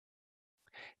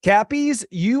Cappies,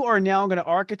 you are now going to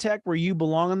architect where you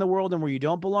belong in the world and where you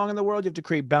don't belong in the world. You have to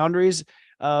create boundaries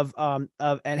of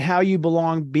and how you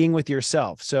belong being with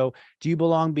yourself. So, do you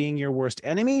belong being your worst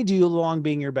enemy? Do you belong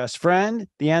being your best friend?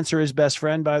 The answer is best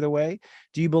friend, by the way.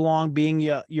 Do you belong being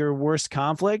your worst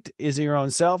conflict? Is it your own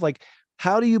self? Like,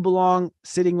 how do you belong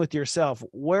sitting with yourself?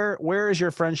 Where is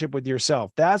your friendship with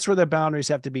yourself? That's where the boundaries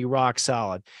have to be rock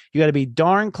solid. You got to be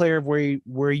darn clear of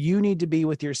where you need to be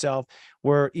with yourself,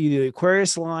 where the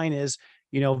Aquarius line is,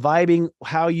 vibing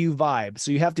how you vibe. So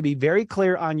you have to be very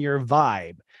clear on your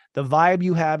vibe, the vibe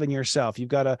you have in yourself. You've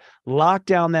got to lock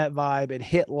down that vibe and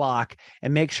hit lock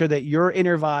and make sure that your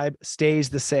inner vibe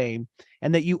stays the same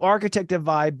and that you architect a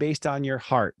vibe based on your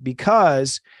heart,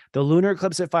 because the lunar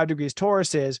eclipse at 5 degrees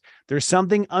Taurus is there's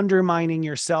something undermining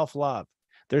your self-love.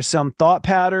 There's some thought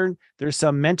pattern, there's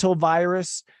some mental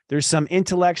virus, there's some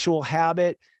intellectual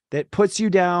habit that puts you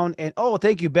down. And oh,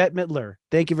 thank you, Bette Midler.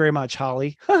 Thank you very much,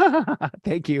 Holly.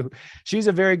 Thank you. She's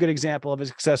a very good example of a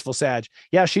successful Sag.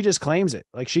 Yeah, she just claims it.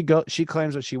 Like she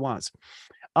claims what she wants.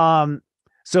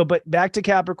 But back to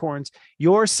Capricorns,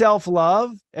 your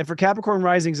self-love, and for Capricorn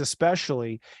risings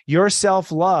especially, your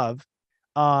self-love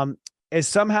is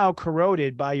somehow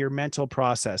corroded by your mental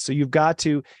process. So you've got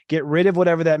to get rid of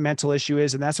whatever that mental issue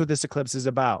is, and that's what this eclipse is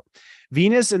about.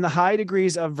 Venus in the high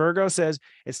degrees of Virgo says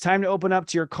it's time to open up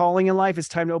to your calling in life. It's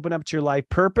time to open up to your life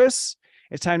purpose.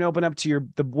 It's time to open up to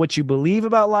what you believe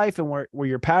about life and where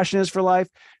your passion is for life.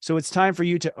 So it's time for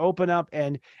you to open up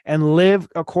and live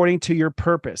according to your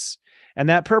purpose. And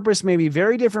that purpose may be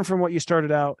very different from what you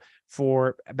started out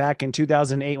for back in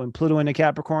 2008 when Pluto into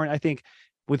Capricorn. I think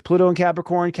with Pluto and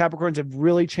Capricorn, Capricorns have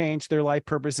really changed their life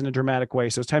purpose in a dramatic way.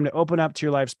 So it's time to open up to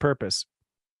your life's purpose.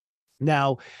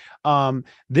 Now,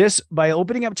 by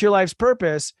opening up to your life's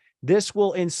purpose, this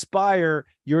will inspire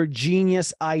your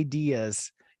genius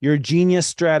ideas, your genius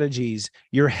strategies,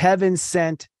 your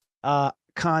heaven-sent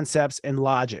concepts and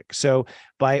logic. So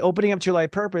by opening up to your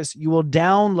life purpose, you will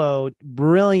download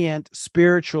brilliant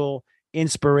spiritual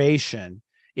inspiration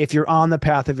if you're on the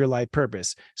path of your life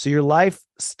purpose. So your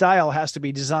lifestyle has to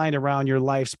be designed around your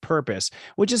life's purpose,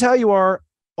 which is how you are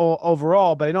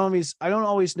overall. But I don't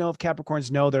always know if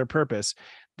Capricorns know their purpose.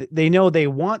 They know they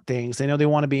want things. They know they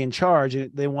want to be in charge.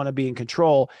 They want to be in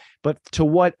control, but to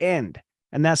what end?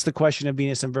 And that's the question of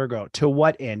Venus and Virgo. To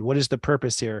what end? What is the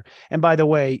purpose here? And by the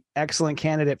way, excellent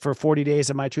candidate for 40 days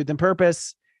of My Truth and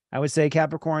Purpose. I would say,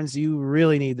 Capricorns, you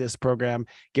really need this program.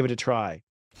 Give it a try.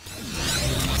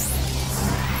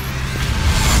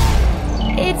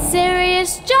 It's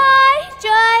serious joy,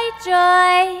 joy,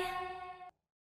 joy.